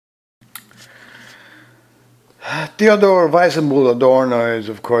Theodor W. Adorno is,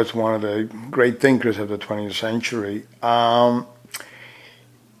 of course, one of the great thinkers of the 20th century.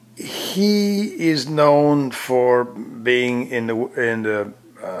 He is known for being, in the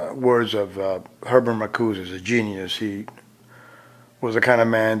words of Herbert Marcuse, as a genius. He was the kind of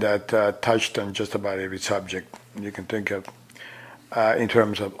man that touched on just about every subject you can think of in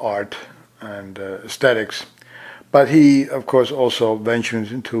terms of art and aesthetics. But he, of course, also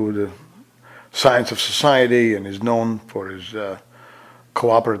ventures into the science of society and is known for his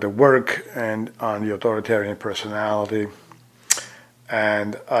cooperative work and on the authoritarian personality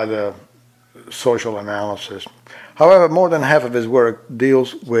and other social analysis. However, more than half of his work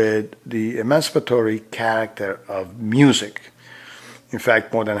deals with the emancipatory character of music. In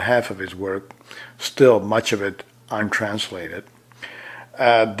fact, more than half of his work, still much of it untranslated,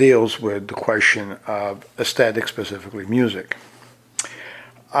 deals with the question of aesthetic, specifically music.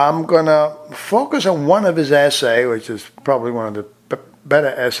 I'm going to focus on one of his essays, which is probably one of the better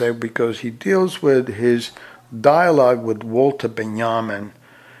essays, because he deals with his dialogue with Walter Benjamin,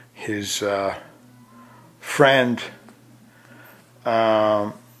 his friend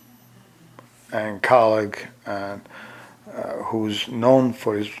and colleague, who's known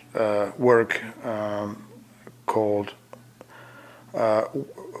for his work called the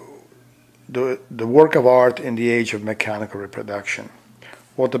Work of Art in the Age of Mechanical Reproduction.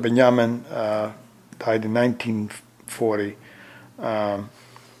 Walter Benjamin died in 1940 by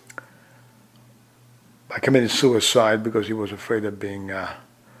committing suicide because he was afraid of being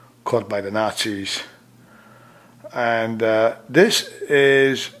caught by the Nazis. And this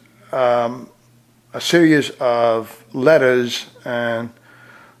is a series of letters and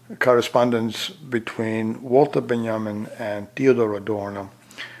correspondence between Walter Benjamin and Theodor Adorno,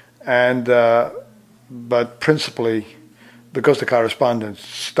 and but principally because the correspondence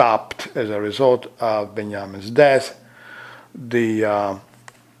stopped as a result of Benjamin's death, the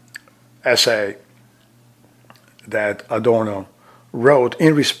essay that Adorno wrote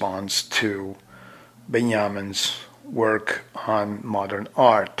in response to Benjamin's work on modern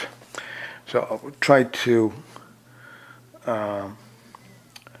art. So I will try to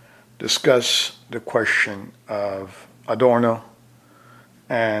discuss the question of Adorno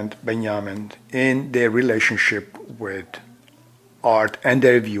and Benjamin in their relationship with art and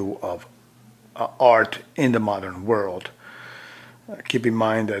their view of art in the modern world. Keep in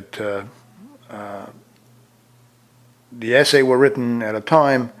mind that the essay were written at a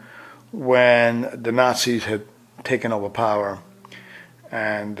time when the Nazis had taken over power,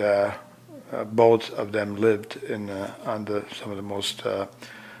 and both of them lived in under some of the most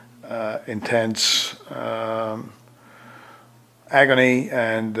intense agony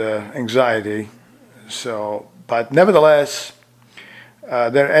and anxiety. So, but nevertheless,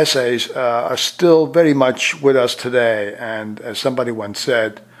 their essays are still very much with us today, and as somebody once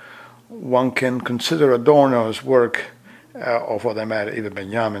said, one can consider Adorno's work, or for that matter, even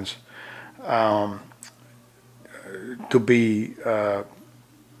Benjamin's, to be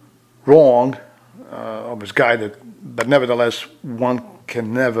wrong or misguided, but nevertheless, one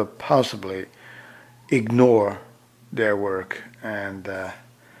can never possibly ignore their work, and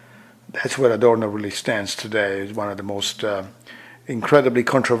that's where Adorno really stands today. He's one of the most incredibly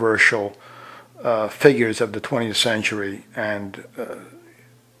controversial figures of the 20th century and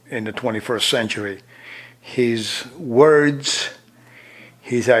in the 21st century. His words,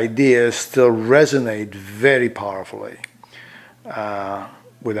 his ideas still resonate very powerfully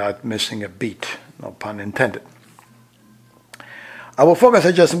without missing a beat, no pun intended. I will focus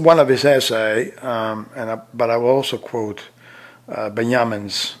on just one of his essays, but I will also quote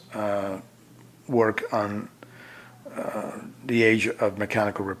Benjamin's work on the Age of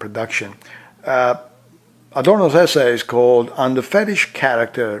Mechanical Reproduction. Adorno's essay is called On the Fetish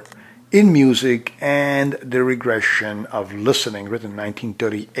Character in Music and the Regression of Listening, written in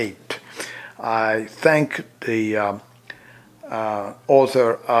 1938. I thank the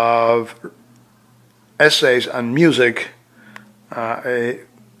author of essays on music,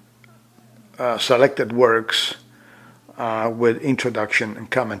 selected works with introduction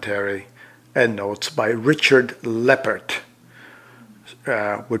and commentary and notes by Richard Leppert,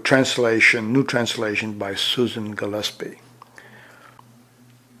 with translation, new translation by Susan Gillespie.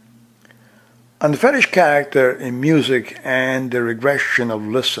 On the Fetish Character in Music and the Regression of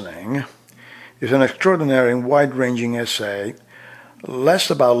Listening is an extraordinary and wide-ranging essay, less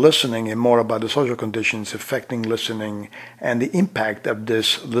about listening and more about the social conditions affecting listening and the impact of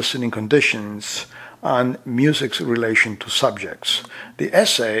these listening conditions on music's relation to subjects. The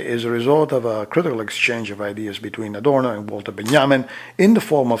essay is a result of a critical exchange of ideas between Adorno and Walter Benjamin in the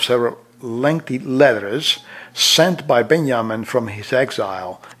form of several lengthy letters sent by Benjamin from his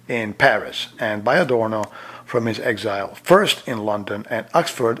exile in Paris and by Adorno from his exile first in London and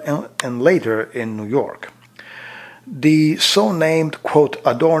Oxford and later in New York. The so-named, quote,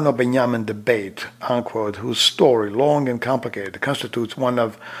 Adorno-Benjamin debate, unquote, whose story, long and complicated, constitutes one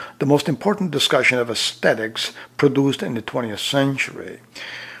of the most important discussions of aesthetics produced in the 20th century.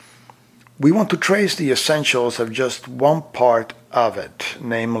 We want to trace the essentials of just one part of it,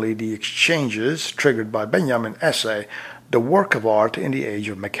 namely the exchanges triggered by Benjamin's essay, The Work of Art in the Age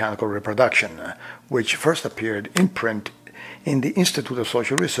of Mechanical Reproduction, which first appeared in print in the Institute of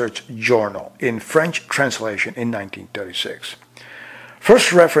Social Research journal in French translation in 1936.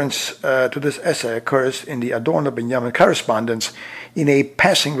 First reference to this essay occurs in the Adorno-Benjamin correspondence in a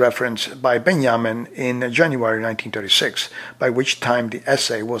passing reference by Benjamin in January 1936, by which time the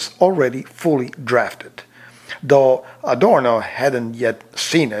essay was already fully drafted. Though Adorno hadn't yet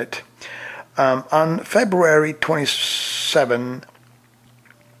seen it, on February 27,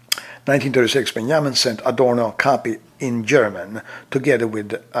 1936, Benjamin sent Adorno a copy in German, together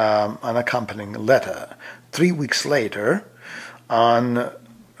with an accompanying letter. 3 weeks later, on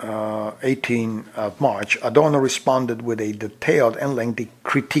 18 of March, Adorno responded with a detailed and lengthy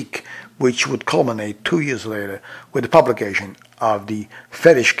critique, which would culminate 2 years later with the publication of the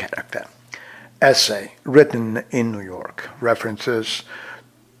Fetish Character essay written in New York, references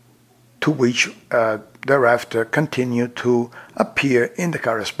to which thereafter continued to appear in the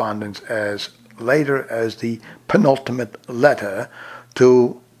correspondence as later as the penultimate letter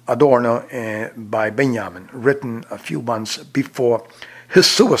to Adorno by Benjamin, written a few months before his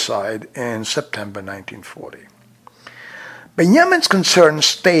suicide in September 1940. Benjamin's concern,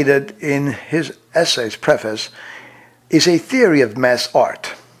 stated in his essay's preface, is a theory of mass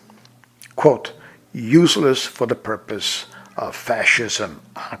art, quote, useless for the purpose of fascism,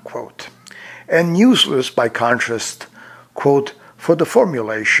 unquote, and useless by contrast, quote, for the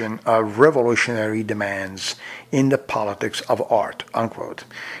formulation of revolutionary demands in the politics of art, unquote.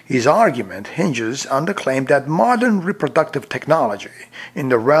 His argument hinges on the claim that modern reproductive technology in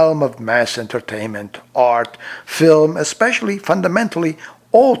the realm of mass entertainment, art, film, especially fundamentally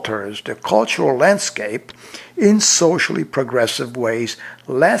alters the cultural landscape in socially progressive ways,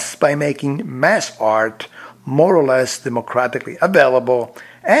 less by making mass art more or less democratically available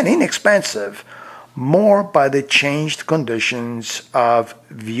and inexpensive, more by the changed conditions of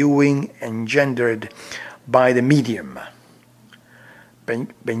viewing engendered by the medium.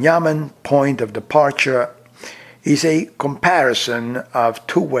 Benjamin's point of departure is a comparison of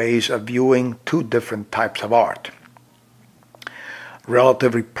two ways of viewing two different types of art.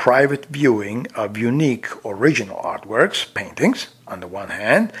 Relatively private viewing of unique original artworks, paintings, on the one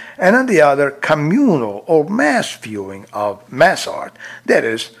hand, and on the other, communal or mass viewing of mass art, that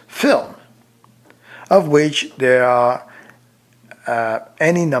is, film, of which there are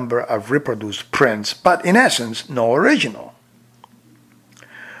any number of reproduced prints, but in essence no original.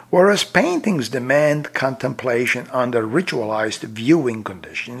 Whereas paintings demand contemplation under ritualized viewing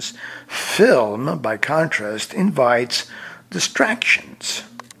conditions, film, by contrast, invites distractions.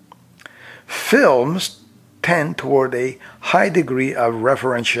 Films tend toward a high degree of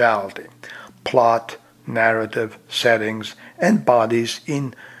referentiality, plot, narrative, settings, and bodies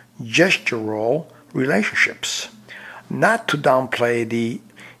in gestural relationships, not to downplay the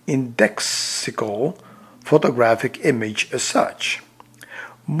indexical photographic image as such.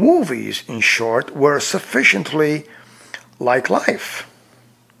 Movies, in short, were sufficiently like life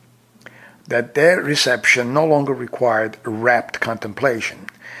that their reception no longer required rapt contemplation.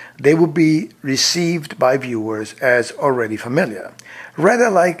 They would be received by viewers as already familiar, rather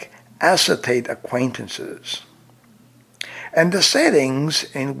like acetate acquaintances. And the settings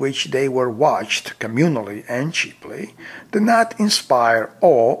in which they were watched communally and cheaply did not inspire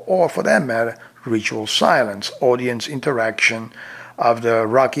awe or, for that matter, ritual silence. Audience interaction of the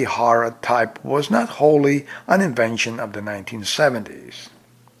Rocky Horror type was not wholly an invention of the 1970s.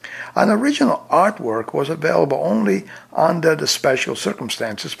 An original artwork was available only under the special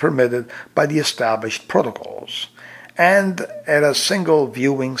circumstances permitted by the established protocols, and at a single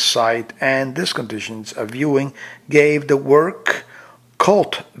viewing site, and these conditions of viewing gave the work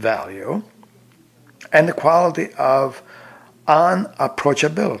cult value and the quality of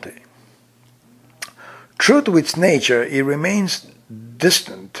unapproachability. True to its nature, it remains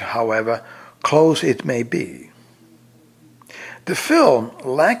distant, however close it may be. The film,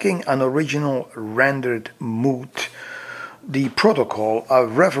 lacking an original rendered mood, the protocol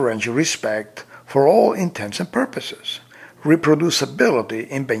of reverential respect for all intents and purposes. Reproducibility,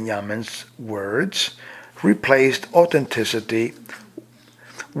 in Benjamin's words, replaced authenticity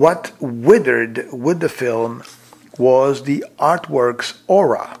What withered with the film was the artwork's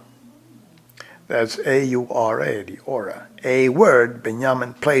aura. That's A-U-R-A, the aura, a word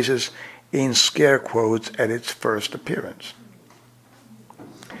Benjamin places in scare quotes at its first appearance.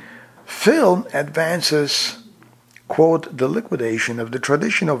 Film advances, quote, the liquidation of the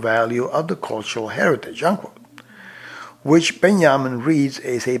traditional value of the cultural heritage, unquote, which Benjamin reads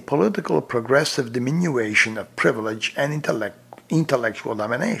as a political progressive diminution of privilege and intellectual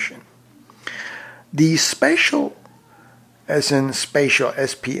domination. The spatial, as in spatial,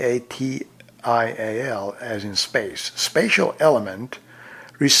 S-P-A-T-I-A-L, as in space, spatial element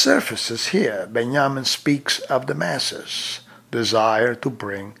resurfaces here. Benjamin speaks of the masses' desire to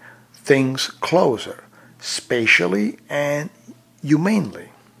bring things closer, spatially and humanely.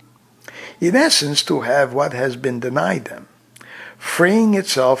 In essence, to have what has been denied them. Freeing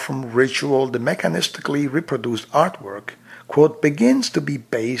itself from ritual, the mechanistically reproduced artwork, quote, begins to be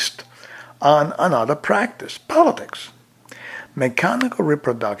based on another practice, politics. Mechanical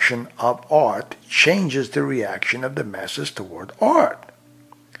reproduction of art changes the reaction of the masses toward art.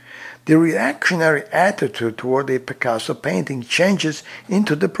 The reactionary attitude toward a Picasso painting changes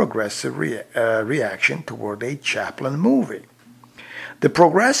into the progressive reaction toward a Chaplin movie. The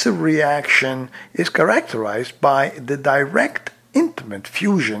progressive reaction is characterized by the direct, intimate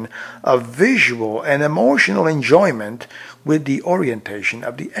fusion of visual and emotional enjoyment with the orientation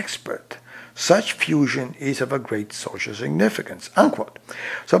of the expert. Such fusion is of a great social significance, unquote.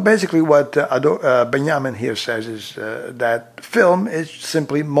 So basically what Benjamin here says is that film is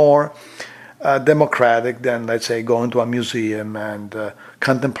simply more democratic than, let's say, going to a museum and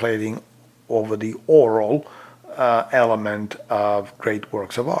contemplating over the oral element of great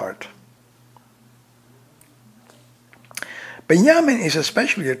works of art. Benjamin is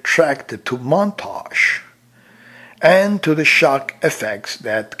especially attracted to montage and to the shock effects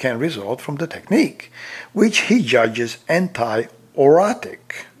that can result from the technique, which he judges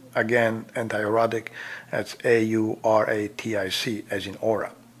anti-auratic. Again, anti-auratic, that's A-U-R-A-T-I-C, as in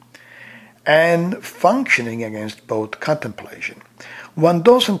aura, and functioning against both contemplation. One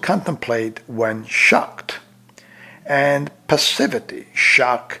doesn't contemplate when shocked, and passivity,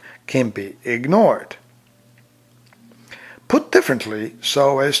 shock, can be ignored. Put differently,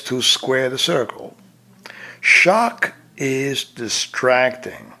 so as to square the circle, shock is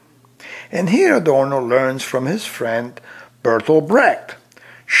distracting. And here Adorno learns from his friend Bertolt Brecht.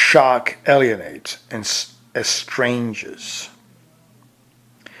 Shock alienates and estranges.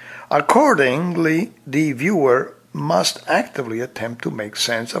 Accordingly, the viewer must actively attempt to make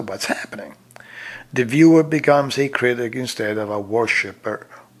sense of what's happening. The viewer becomes a critic instead of a worshipper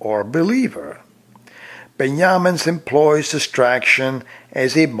or believer. Benjamin employs distraction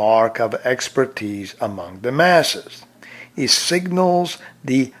as a mark of expertise among the masses. It signals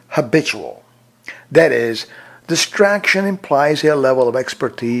the habitual. That is, distraction implies a level of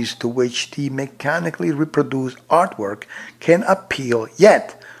expertise to which the mechanically reproduced artwork can appeal,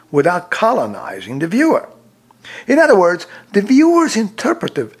 yet without colonizing the viewer. In other words, the viewer's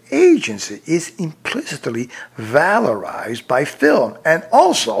interpretive agency is implicitly valorized by film and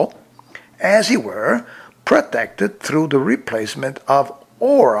also, as it were, protected through the replacement of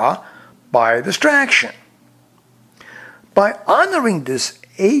aura by distraction. By honoring this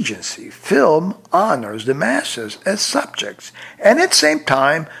agency, film honors the masses as subjects and at the same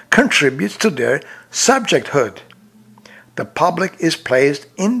time contributes to their subjecthood. The public is placed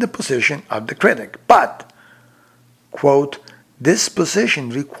in the position of the critic, but, quote, this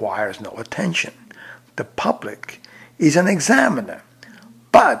position requires no attention. The public is an examiner,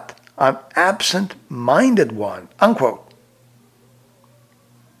 but an absent-minded one, unquote.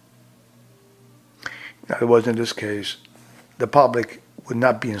 In other words, in this case, the public would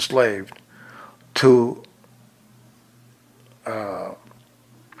not be enslaved to the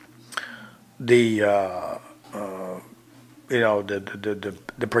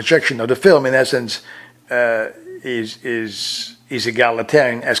projection of the film. In essence, is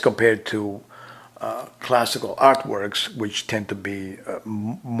egalitarian as compared to classical artworks, which tend to be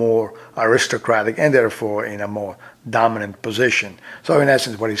more aristocratic and therefore in a more dominant position. So in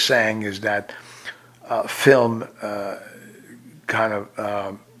essence, what he's saying is that film kind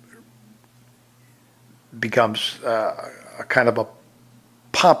of becomes a kind of a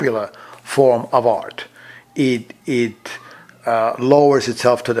popular form of art. It lowers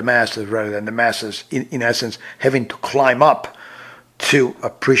itself to the masses rather than the masses, in essence, having to climb up to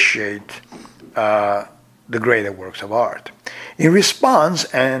appreciate the greater works of art. In response,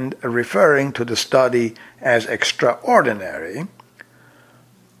 and referring to the study as extraordinary,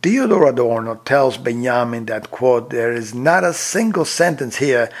 Theodor Adorno tells Benjamin that, quote, there is not a single sentence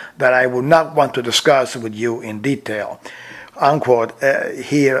here that I would not want to discuss with you in detail, unquote.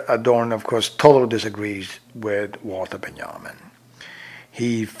 Here Adorno, of course, totally disagrees with Walter Benjamin.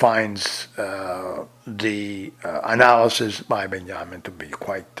 He finds the analysis by Benjamin to be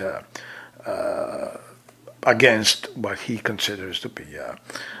quite against what he considers to be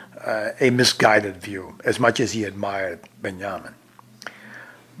a misguided view, as much as he admired Benjamin.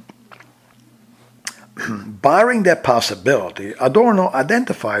 Barring that possibility, Adorno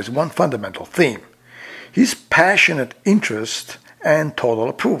identifies one fundamental theme: his passionate interest and total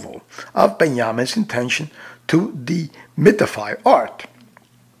approval of Benjamin's intention to demythify art,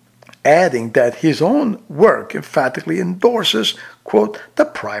 adding that his own work emphatically endorses, quote, the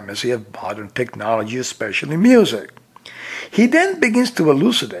primacy of modern technology, especially music. He then begins to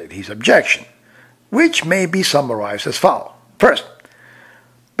elucidate his objection, which may be summarized as follows. First,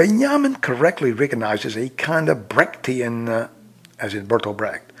 Benjamin correctly recognizes a kind of Brechtian, as in Bertolt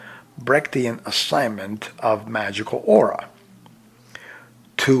Brecht, Brechtian assignment of magical aura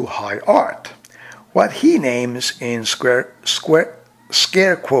to high art, what he names in scare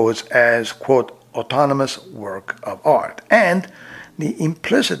quotes as, quote, autonomous work of art, and the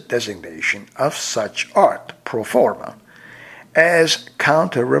implicit designation of such art, pro forma, as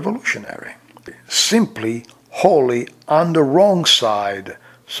counter-revolutionary, simply wholly on the wrong side,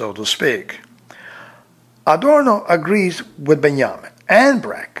 so to speak. Adorno agrees with Benjamin and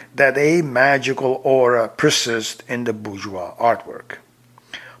Brecht that a magical aura persists in the bourgeois artwork,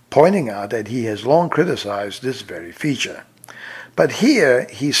 pointing out that he has long criticized this very feature. But here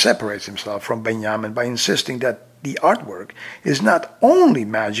he separates himself from Benjamin by insisting that the artwork is not only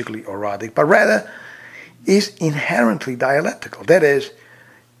magically erotic, but rather is inherently dialectical. That is,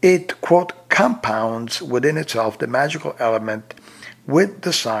 it, quote, compounds within itself the magical element with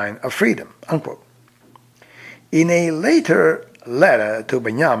the sign of freedom, unquote. In a later letter to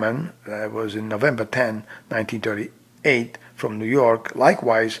Benjamin, that was in November 10, 1938, from New York,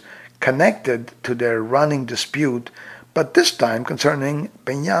 likewise connected to their running dispute, but this time concerning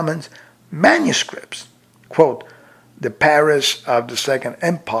Benjamin's manuscripts, quote, the Paris of the Second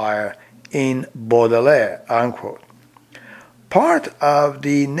Empire in Baudelaire, unquote. Part of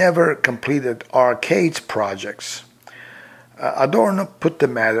the never-completed Arcades projects, Adorno put the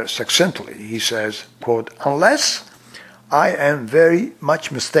matter succinctly. He says, quote, unless I am very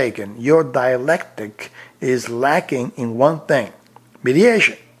much mistaken, your dialectic is lacking in one thing,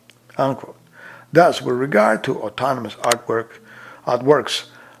 mediation, unquote. Thus, with regard to autonomous artworks,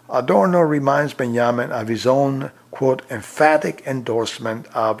 Adorno reminds Benjamin of his own, quote, emphatic endorsement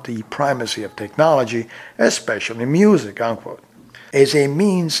of the primacy of technology, especially music, unquote, as a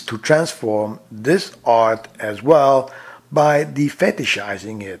means to transform this art as well by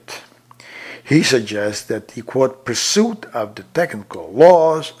defetishizing it. He suggests that the, quote, pursuit of the technical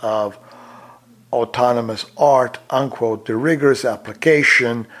laws of autonomous art, unquote, the rigorous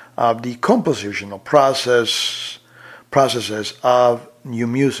application of the compositional processes of new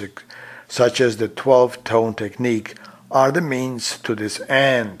music, such as the 12-tone technique, are the means to this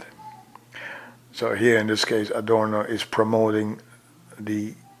end. So here in this case, Adorno is promoting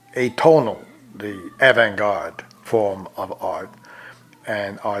the atonal, the avant-garde form of art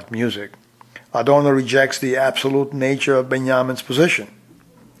and art music. Adorno rejects the absolute nature of Benjamin's position.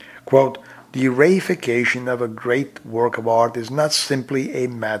 Quote, the reification of a great work of art is not simply a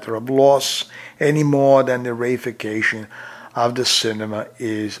matter of loss any more than the reification of the cinema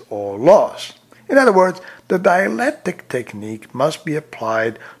is or loss. In other words, the dialectic technique must be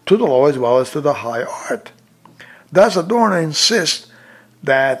applied to the low as well as to the high art. Thus, Adorno insists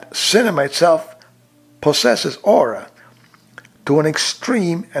that cinema itself possesses aura to an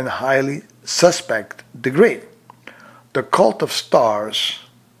extreme and highly suspect degree. The cult of stars,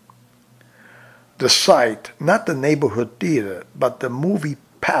 the site, not the neighborhood theater, but the movie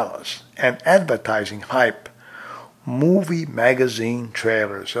palace and advertising hype, movie magazine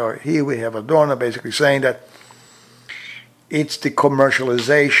trailers. So here we have Adorno basically saying that it's the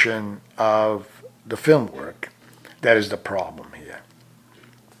commercialization of the film work that is the problem here.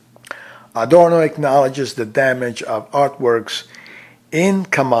 Adorno acknowledges the damage of artworks in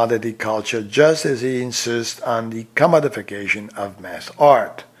commodity culture, just as he insists on the commodification of mass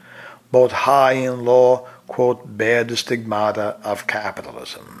art. Both high and low, quote, bear the stigmata of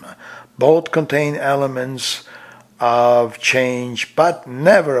capitalism. Both contain elements of change, but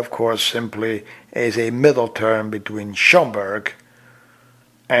never, of course, simply as a middle term between Schomburg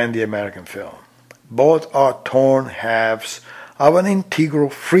and the American film. Both are torn halves of an integral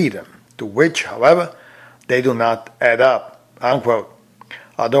freedom, to which, however, they do not add up, unquote.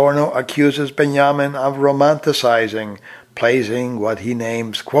 Adorno accuses Benjamin of romanticizing, placing what he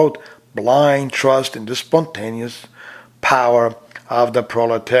names, quote, blind trust in the spontaneous power of the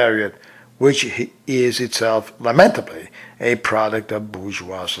proletariat, which is itself lamentably a product of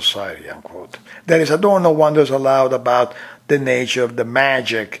bourgeois society, unquote. That is, Adorno wonders aloud about the nature of the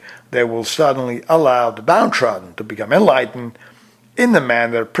magic that will suddenly allow the downtrodden to become enlightened in the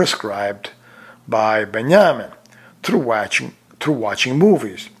manner prescribed by Benjamin through watching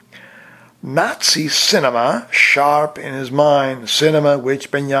movies. Nazi cinema, sharp in his mind, cinema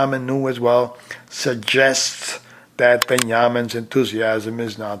which Benjamin knew as well, suggests that Benjamin's enthusiasm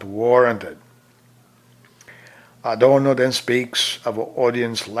is not warranted. Adorno then speaks of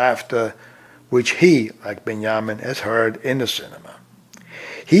audience laughter which he, like Benjamin, has heard in the cinema.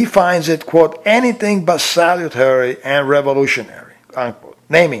 He finds it, quote, anything but salutary and revolutionary, unquote,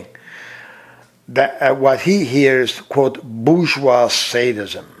 naming that what he hears, quote, bourgeois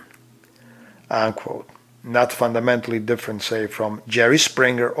sadism, unquote, not fundamentally different, say, from Jerry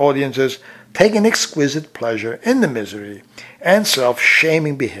Springer audiences taking exquisite pleasure in the misery and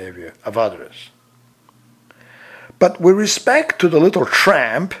self-shaming behavior of others. But with respect to the little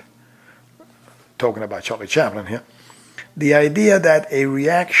tramp, talking about Charlie Chaplin here, the idea that a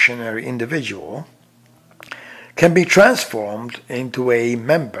reactionary individual can be transformed into a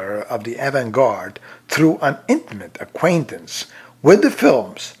member of the avant-garde through an intimate acquaintance with the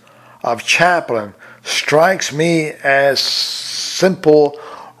films of Chaplin strikes me as simple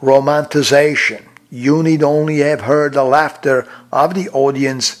romanticization. You need only have heard the laughter of the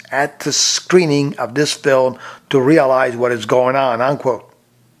audience at the screening of this film to realize what is going on, unquote.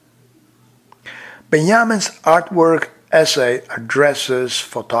 Benjamin's artwork essay addresses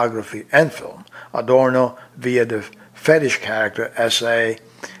photography and film. Adorno, via the fetish character essay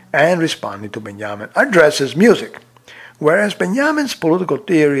and responding to Benjamin, addresses music. Whereas Benjamin's political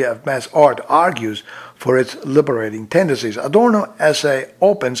theory of mass art argues for its liberating tendencies, Adorno's essay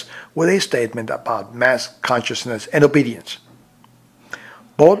opens with a statement about mass consciousness and obedience.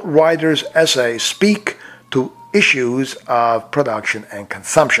 Both writers' essays speak to issues of production and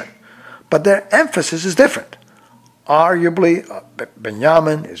consumption, but their emphasis is different. Arguably,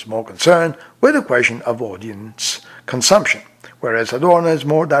 Benjamin is more concerned with the question of audience consumption, whereas Adorno is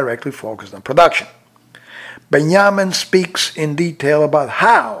more directly focused on production. Benjamin speaks in detail about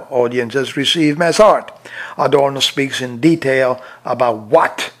how audiences receive mass art. Adorno speaks in detail about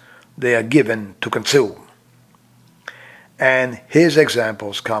what they are given to consume. And his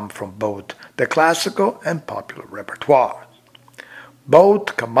examples come from both the classical and popular repertoire.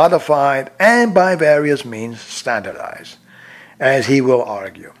 Both commodified and by various means standardized, as he will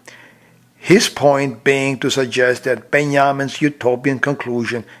argue. His point being to suggest that Benjamin's utopian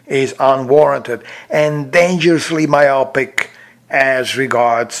conclusion is unwarranted and dangerously myopic as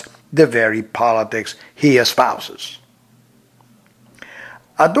regards the very politics he espouses.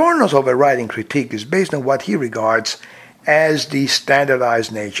 Adorno's overriding critique is based on what he regards as the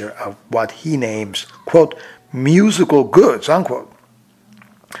standardized nature of what he names, quote, musical goods, unquote.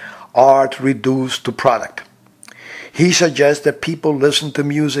 Art reduced to product. He suggests that people listen to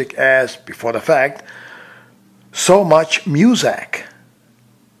music as, before the fact, so much music,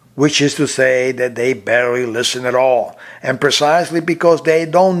 which is to say that they barely listen at all, and precisely because they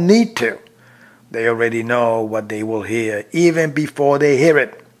don't need to. They already know what they will hear, even before they hear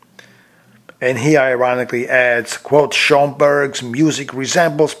it. And he ironically adds, quote, Schoenberg's music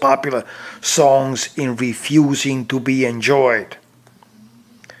resembles popular songs in refusing to be enjoyed.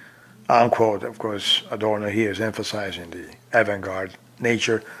 Unquote. Of course, Adorno here is emphasizing the avant-garde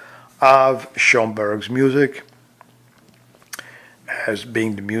nature of Schoenberg's music as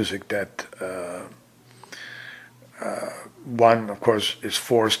being the music that one, of course, is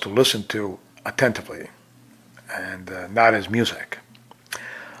forced to listen to attentively and not as music.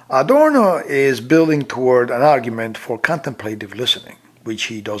 Adorno is building toward an argument for contemplative listening, which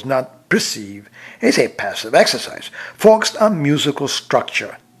he does not perceive as a passive exercise, focused on musical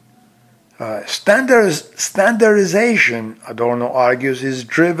structure. Standardization, Adorno argues, is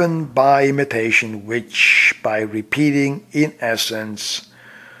driven by imitation, which, by repeating, in essence,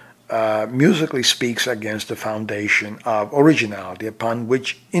 musically speaks against the foundation of originality upon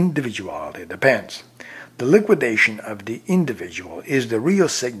which individuality depends. The liquidation of the individual is the real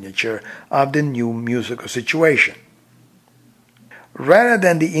signature of the new musical situation. Rather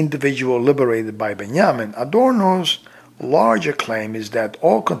than the individual liberated by Benjamin, Adorno's larger claim is that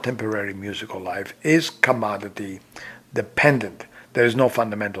all contemporary musical life is commodity dependent. There is no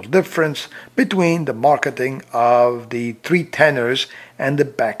fundamental difference between the marketing of the Three Tenors and the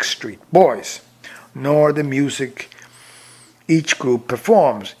Backstreet Boys, nor the music each group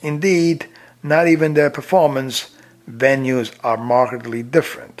performs. Indeed, not even their performance venues are markedly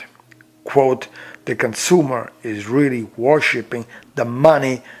different. Quote, the consumer is really worshipping the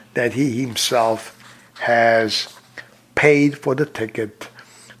money that he himself has paid for the ticket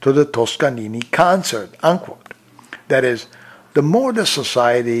to the Toscanini concert, unquote. That is, the more the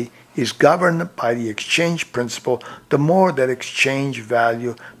society is governed by the exchange principle, the more that exchange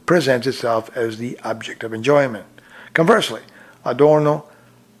value presents itself as the object of enjoyment. Conversely, Adorno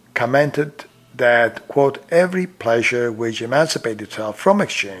commented that, quote, every pleasure which emancipates itself from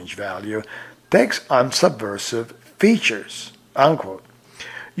exchange value takes on subversive features, unquote.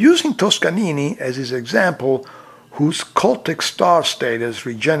 Using Toscanini as his example, whose cultic star status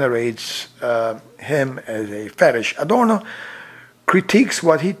regenerates him as a fetish, Adorno critiques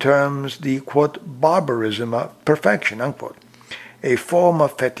what he terms the, quote, barbarism of perfection, unquote, a form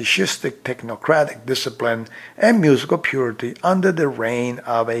of fetishistic technocratic discipline and musical purity under the reign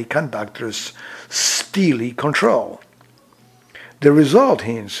of a conductor's steely control. The result,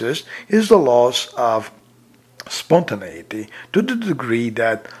 he insists, is the loss of spontaneity to the degree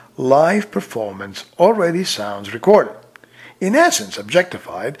that live performance already sounds recorded, in essence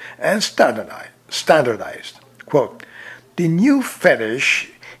objectified and standardized. Quote, the new fetish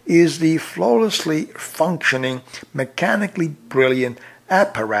is the flawlessly functioning, mechanically brilliant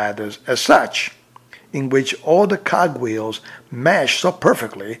apparatus as such, in which all the cogwheels mesh so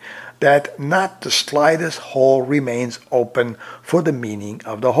perfectly that not the slightest hole remains open for the meaning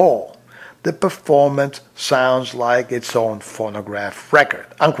of the whole. The performance sounds like its own phonograph record,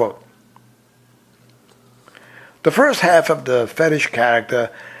 unquote. The first half of the fetish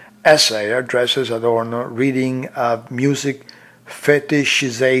character essay addresses Adorno reading of music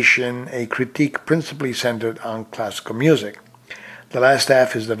fetishization, a critique principally centered on classical music. The last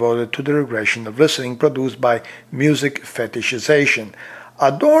half is devoted to the regression of listening produced by music fetishization.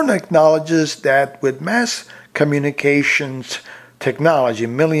 Adorno acknowledges that with mass communications technology,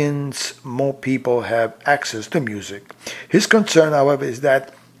 millions more people have access to music. His concern, however, is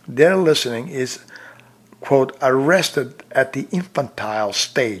that their listening is, quote, arrested at the infantile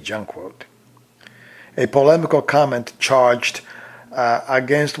stage, unquote. A polemical comment charged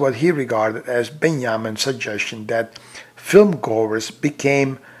against what he regarded as Benjamin's suggestion that filmgoers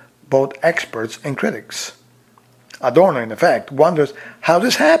became both experts and critics. Adorno, in effect, wonders how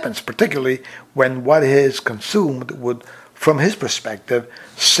this happens, particularly when what is consumed would, from his perspective,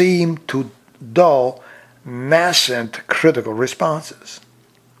 seem to dull nascent critical responses.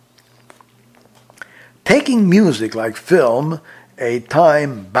 Taking music like film, a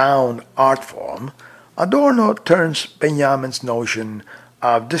time-bound art form, Adorno turns Benjamin's notion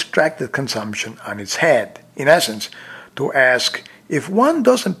of distracted consumption on its head, in essence, to ask if one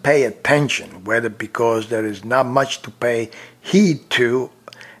doesn't pay attention, whether because there is not much to pay heed to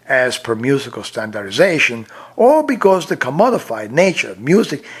as per musical standardization, or because the commodified nature of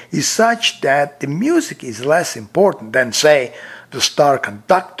music is such that the music is less important than, say, the star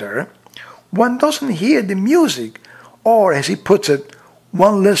conductor, one doesn't hear the music, or, as he puts it,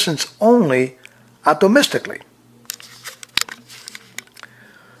 one listens only atomistically.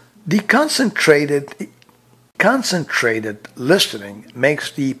 The concentrated listening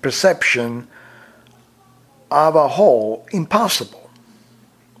makes the perception of a whole impossible.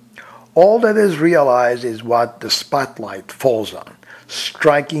 All that is realized is what the spotlight falls on,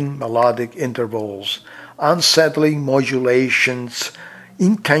 striking melodic intervals, unsettling modulations,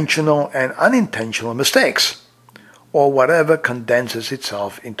 intentional and unintentional mistakes, or whatever condenses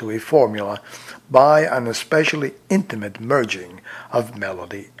itself into a formula by an especially intimate merging of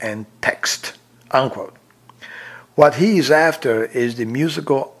melody and text, unquote. What he is after is the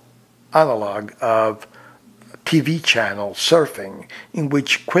musical analog of TV channel surfing, in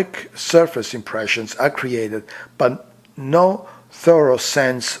which quick surface impressions are created, but no thorough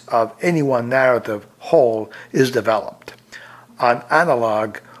sense of any one narrative whole is developed. An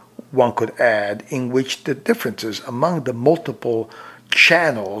analog, one could add, in which the differences among the multiple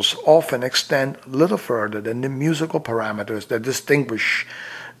channels often extend little further than the musical parameters that distinguish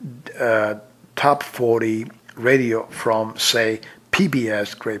top 40 radio from, say,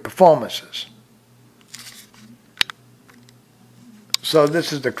 PBS great performances. So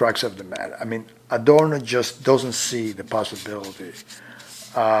this is the crux of the matter. I mean, Adorno just doesn't see the possibility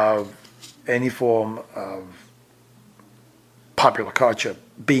of any form of popular culture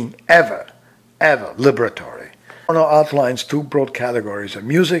being ever liberatory. Adorno outlines two broad categories of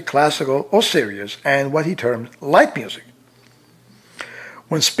music, classical or serious, and what he terms light music.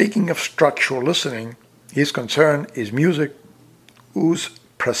 When speaking of structural listening, his concern is music whose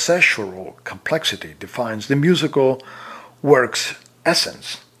processual complexity defines the musical work's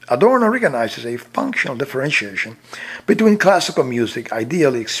essence. Adorno recognizes a functional differentiation between classical music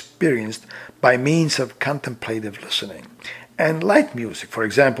ideally experienced by means of contemplative listening and light music, for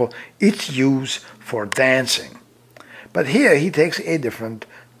example, its use for dancing. But here he takes a different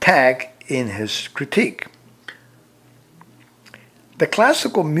tack in his critique. The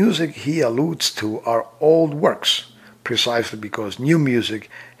classical music he alludes to are old works, precisely because new music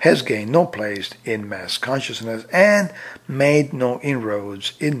has gained no place in mass consciousness and made no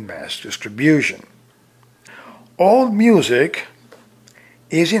inroads in mass distribution. Old music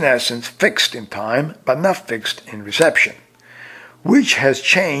is in essence fixed in time, but not fixed in reception, which has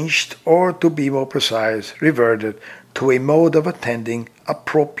changed, or to be more precise, reverted to a mode of attending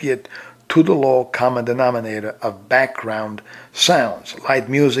appropriate to the low common denominator of background sounds. Light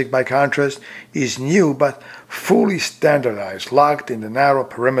music, by contrast, is new but fully standardized, locked in the narrow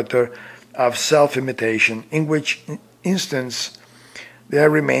perimeter of self-imitation, in which instance there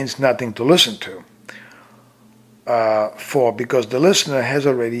remains nothing to listen to. Because the listener has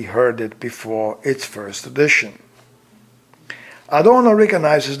already heard it before its first edition. Adorno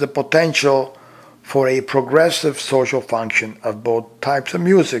recognizes the potential for a progressive social function of both types of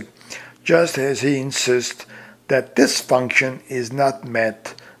music, just as he insists that this function is not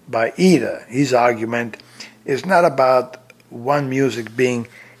met by either. His argument is not about one music being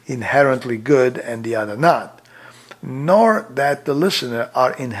inherently good and the other not, nor that the listener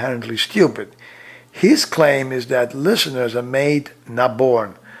are inherently stupid. His claim is that listeners are made, not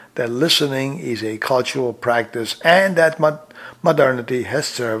born, that listening is a cultural practice, and that modernity has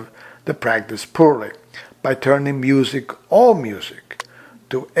served the practice poorly by turning music, all music,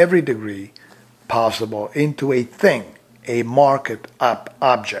 to every degree possible into a thing, a market-up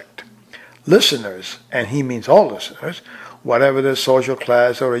object. Listeners, and he means all listeners, whatever their social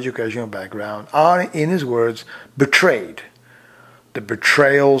class or educational background, are, in his words, betrayed. The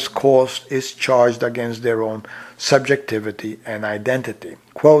betrayal's cost is charged against their own subjectivity and identity.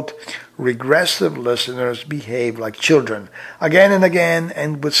 Quote, regressive listeners behave like children. Again and again,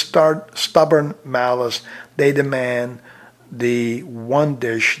 and with stubborn malice, they demand the one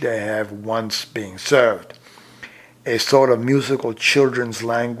dish they have once been served. A sort of musical children's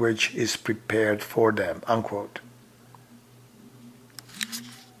language is prepared for them, unquote.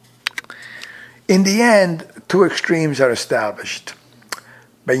 In the end, two extremes are established.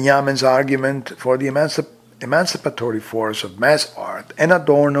 Benjamin's argument for the emancipatory force of mass art and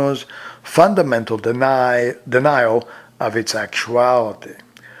Adorno's fundamental denial of its actuality.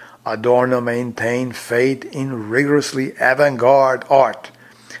 Adorno maintained faith in rigorously avant-garde art,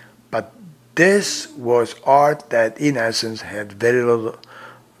 but this was art that in essence had very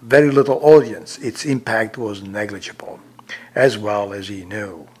little audience. Its impact was negligible, as well as he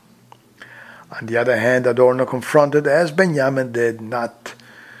knew. On the other hand, Adorno confronted, as Benjamin did not,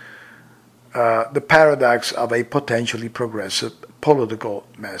 the paradox of a potentially progressive political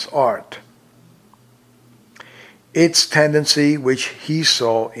mass art. Its tendency, which he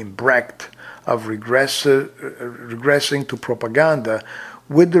saw in Brecht, of regressing to propaganda,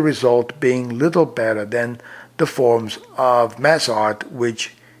 with the result being little better than the forms of mass art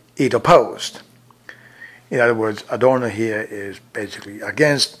which it opposed. In other words, Adorno here is basically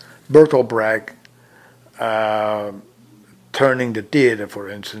against Bertolt Brecht turning the theater, for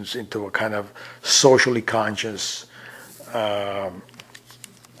instance, into a kind of socially conscious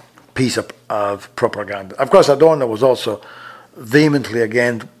piece of propaganda. Of course, Adorno was also vehemently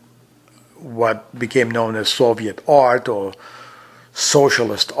against what became known as Soviet art or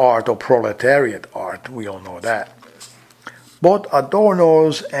socialist art or proletariat art. We all know that. Both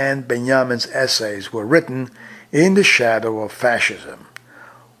Adorno's and Benjamin's essays were written in the shadow of fascism,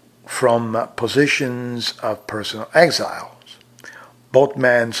 from positions of personal exiles. Both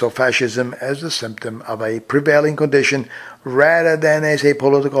men saw fascism as the symptom of a prevailing condition rather than as a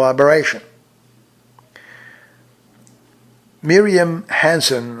political aberration. Miriam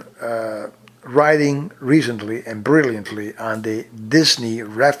Hansen, writing recently and brilliantly on the Disney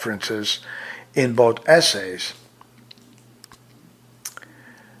references in both essays,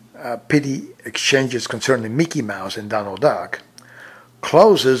 pithy exchanges concerning Mickey Mouse and Donald Duck,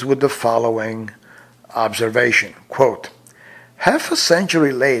 closes with the following observation, quote, half a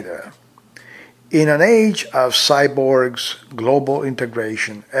century later, in an age of cyborgs, global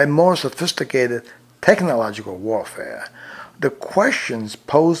integration, and more sophisticated technological warfare, the questions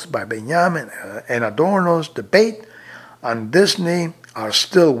posed by Benjamin and Adorno's debate on Disney are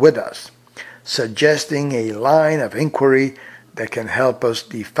still with us, suggesting a line of inquiry that can help us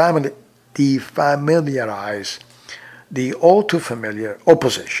defamiliarize the all too familiar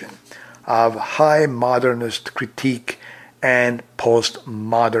opposition of high modernist critique and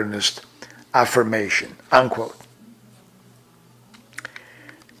postmodernist affirmation, unquote.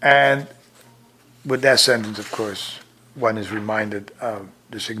 And with that sentence, of course, one is reminded of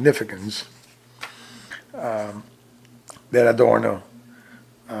the significance that Adorno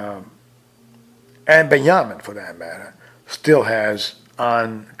and Benjamin, for that matter, still has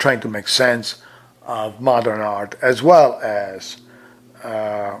on trying to make sense of modern art as well as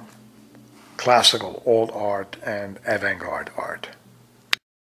classical old art and avant-garde art.